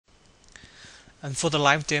And for the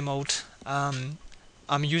live demo, I'm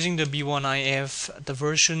using the B1if. The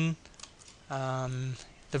version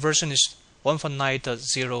is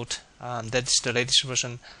 1.9.0. That's the latest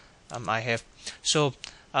version I have. So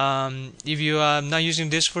if you are not using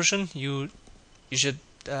this version, you should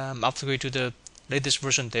upgrade to the latest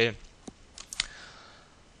version there.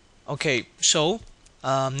 Okay, so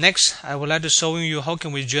next I would like to show you how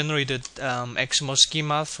can we generate the XML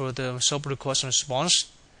schema for the SAP request and response.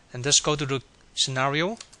 And let's go to the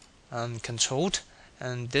scenario controlled,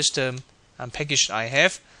 and this the package I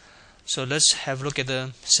have. So let's have a look at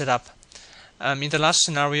the setup. In the last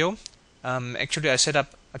scenario, actually I set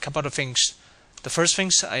up a couple of things. The first thing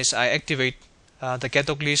is I activate the get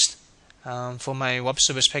doc list for my web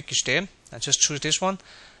service package there. I just choose this one.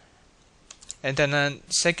 And then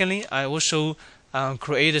secondly, I also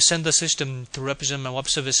create a sender system to represent my web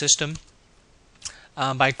service system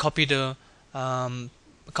by copying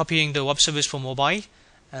the web service for mobile,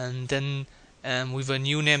 and then with a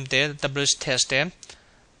new name there, WS test there.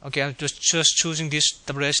 Okay, I'm just choosing this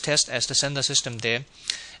WS test as the sender system there,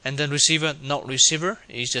 and then receiver not receiver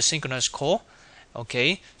is a synchronous call.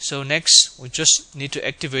 Okay, so next we just need to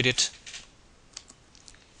activate it.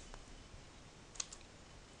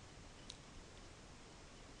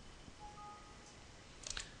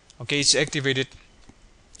 Okay, it's activated.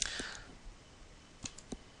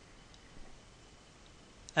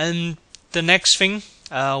 And the next thing,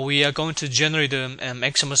 we are going to generate the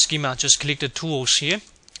XML schema. Just click the tools here,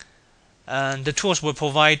 and the tools will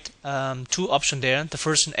provide two options there. The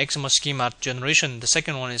first is XML schema generation. The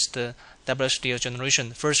second one is the SSTO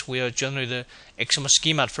generation. First, we will generate the XML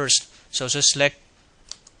schema first. So just select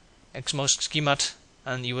XML schema,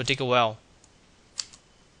 and it will take a while.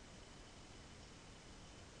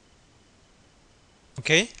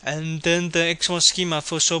 Okay, and then the XML schema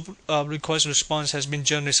for SAP request response has been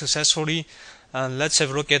generated successfully. Let's have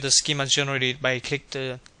a look at the schema generated by click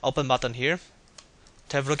the open button here.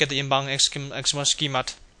 To have a look at the inbound XML schema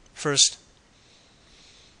first.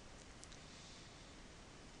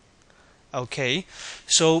 Okay,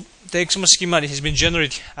 so the XML schema has been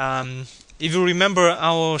generated. If you remember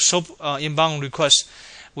our SAP inbound request,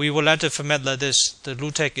 we would like to format like this. The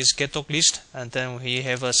root tag is get doc list, and then we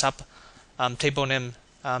have a sub table name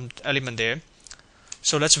element there.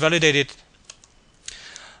 So let's validate it.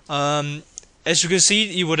 As you can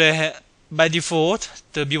see, it would by default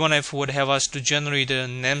the B1if would have us to generate the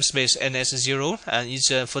namespace NS0, and it's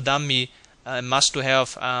for dummy must to have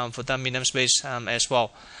for dummy namespace as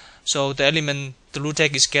well. So the element, the root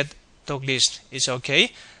tag is get doc list. It's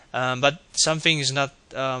okay, but something is not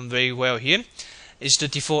very well here. It's the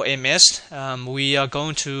default MS. We are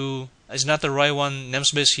going to, it's not the right one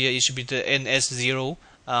namespace here. It should be the NS0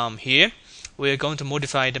 here. We are going to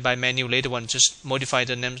modify it by menu later one. Just modify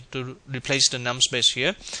the name to replace the namespace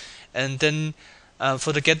here. And then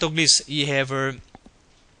for the get doc list, you have a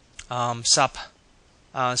sub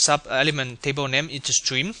element table name. It's a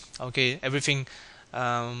stream. Okay, everything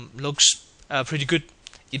looks pretty good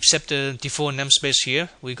except the default namespace here.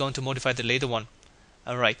 We're going to modify the later one.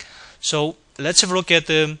 All right. So let's have a look at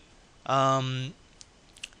the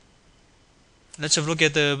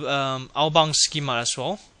outbound schema as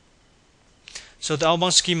well. So the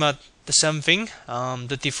outbound schema, the same thing.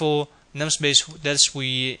 The default namespace that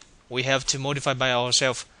we have to modify by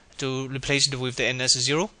ourselves to replace it with the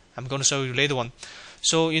NS0. I'm going to show you later one.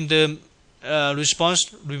 So in the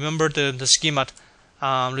response, remember the schema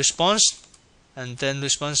response, and then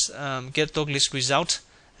response get doc list result,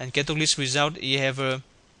 and get doc list result. You have a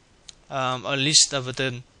list of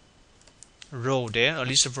the row there, a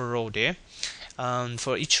list of a row there.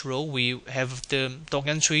 For each row, we have the doc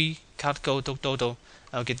entry, cat code, doc total.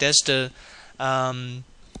 Okay, that's the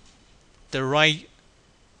right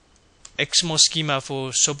XML schema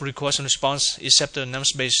for SAP request and response, except the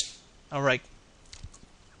namespace. All right.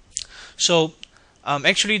 So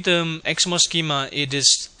actually, the XML schema, it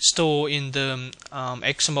is stored in the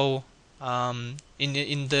XML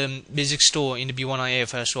in the basic store in the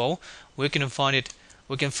B1if as well. We can find it.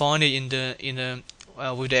 We can find it in the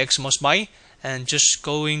with the XML spy, and just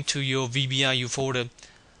going to your VBIU folder.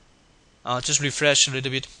 Just refresh a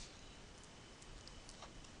little bit.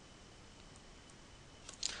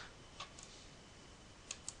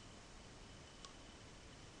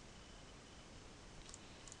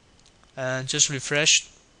 And just refresh.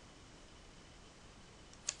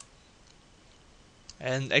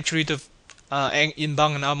 And actually the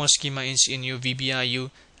inbound and outbound schema is in your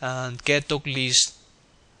VBIU get doc list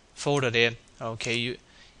folder there. Okay,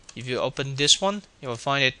 if you open this one, you will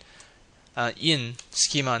find it in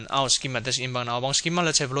schema and out schema. That's inbound and outbound schema.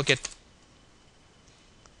 Let's have a look at.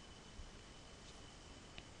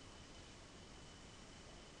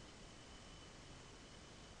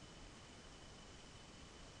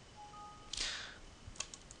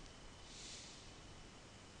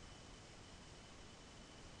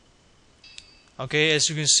 Okay, as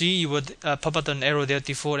you can see, you would pop up an error there.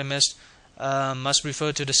 Default MS must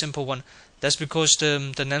refer to the simple one. That's because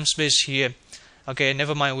the namespace here. Okay,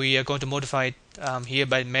 never mind. We are going to modify it here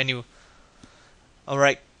by menu.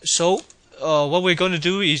 Alright, so what we're going to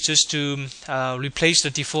do is just to replace the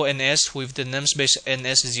default NS with the namespace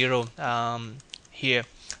NS0 here.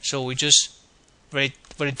 So we just very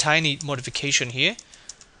tiny modification here,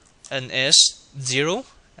 NS0,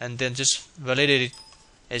 and then just validate it.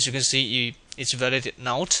 As you can see, it's validated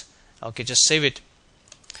now. Okay, just save it.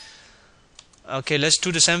 Okay, let's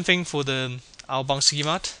do the same thing for the outbound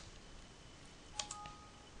schema.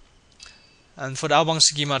 And for the outbound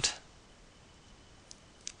schema,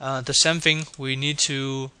 the same thing, we need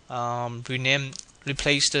to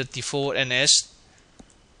replace the default NS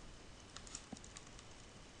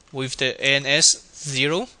with the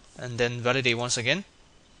ANS0 and then validate once again.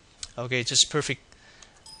 Okay, just perfect.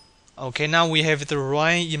 Okay, now we have the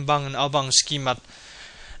right inbound and outbound schema.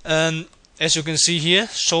 And as you can see here,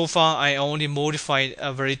 so far I only modified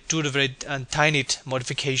a very tiny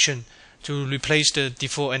modification to replace the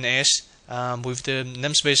default NS with the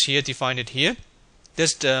namespace here, define it here.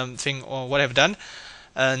 That's the thing or what I've done.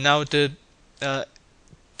 Now the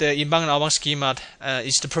inbound and outbound schema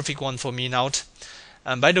is the perfect one for me now.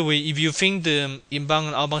 By the way, if you think the inbound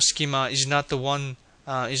and outbound schema is not the one,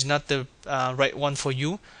 right one for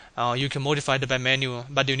you, you can modify it by menu,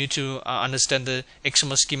 but you need to understand the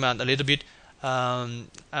XML schema a little bit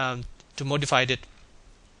to modify it.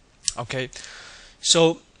 Okay,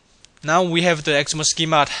 so now we have the XML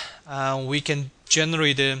schema. We can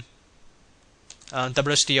generate the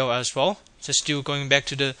WSDL as well. So still going back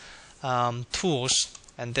to the tools,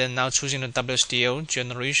 and then now choosing the WSDL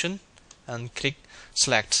generation and click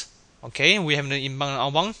select. Okay, we have the inbound and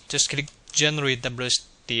outbound. Just click generate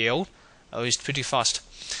WSDL. It's pretty fast.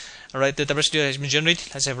 Alright, the WSDL has been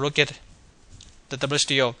generated. Let's have a look at the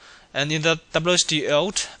WSDL. And in the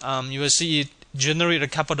WSDL, you will see it generate a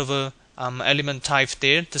couple of element type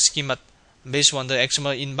there, the schema based on the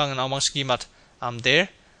XML inbound and outbound schema there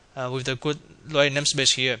with the good right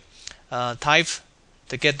namespace here. Type,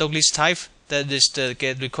 the get doc list type, that is the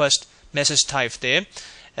get request message type there,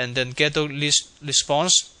 and then get doc list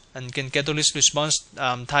response and get doc list response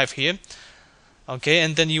type here. Okay,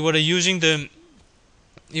 and then you were having the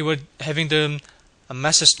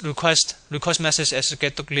message request message as a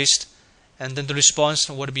get doc list, and then the response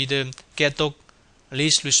would be the get doc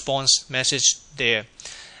list response message there.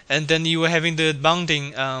 And then you were having the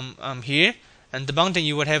bounding here, and the bounding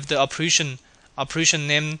you would have the operation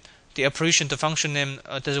name, the function name,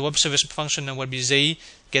 the web service function name would be z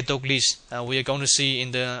get doc list. We are going to see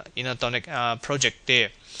in the .NET project there.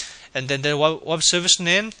 And then the web service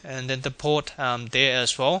name, and then the port there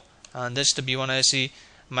as well. That's the B1IC,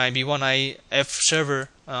 my B1if server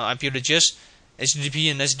IP address, HTTP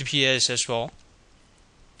and HTTPS as well.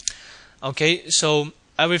 Okay, so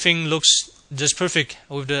everything looks just perfect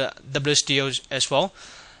with the WSDL as well.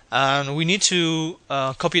 And we need to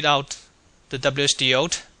copy it out the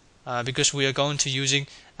WSDL because we are going to using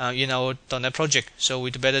in our .NET project. So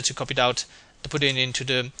it's better to copy it out to put it into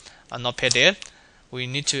the notepad there. We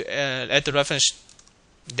need to add the reference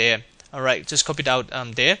there. Alright, just copy it out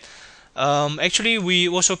there. Actually, we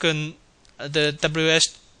also can the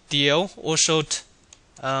WSDL also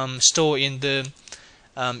store in the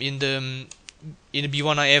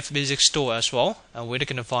B1if basic store as well. Where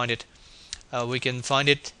can I find it? We can find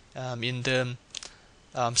it in the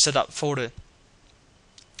setup folder.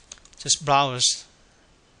 Just browse,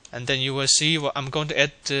 and then you will see what I'm going to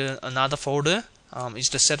add another folder. Is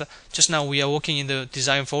the setup. Just now we are working in the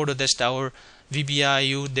design folder. That's our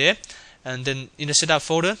VBIU there, and then in the setup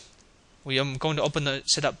folder, we are going to open the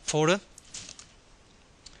setup folder,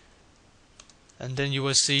 and then you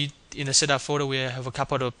will see in the setup folder we have a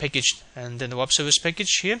couple of packages, and then the web service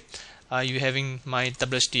package here. You having my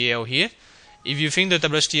WSDL here. If you think the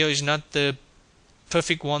WSDL is not the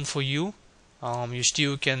perfect one for you, you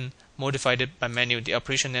still can modify it by menu, the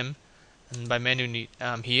operation name, and by menu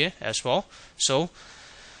here as well. So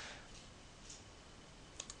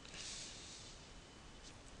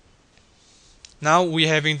now we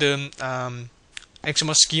having the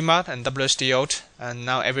XML schema and WSDL, and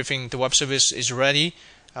now everything, the web service is ready.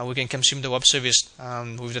 We can consume the web service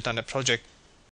with the .NET project.